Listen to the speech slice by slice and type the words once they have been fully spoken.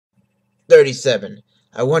37.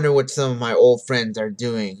 I wonder what some of my old friends are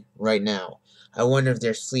doing right now. I wonder if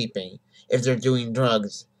they're sleeping, if they're doing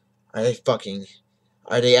drugs. Are they fucking?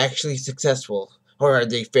 Are they actually successful? Or are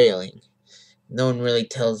they failing? No one really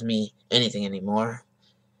tells me anything anymore.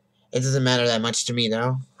 It doesn't matter that much to me,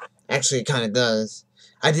 though. Actually, it kinda does.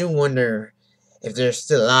 I do wonder if they're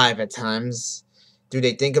still alive at times. Do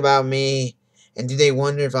they think about me? And do they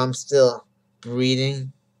wonder if I'm still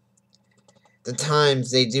breathing? The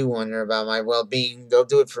times they do wonder about my well-being, they'll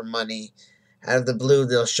do it for money. Out of the blue,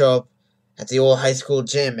 they'll show up at the old high school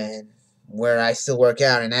gym and where I still work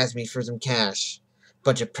out and ask me for some cash.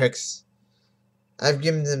 Bunch of pricks. I've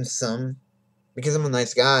given them some because I'm a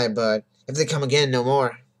nice guy, but if they come again, no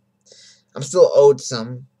more. I'm still owed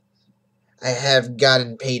some. I have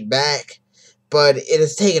gotten paid back, but it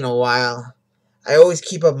has taken a while. I always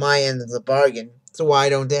keep up my end of the bargain, so why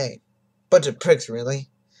don't they? Bunch of pricks, really.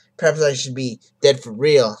 Perhaps I should be dead for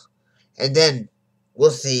real, and then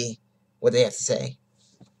we'll see what they have to say.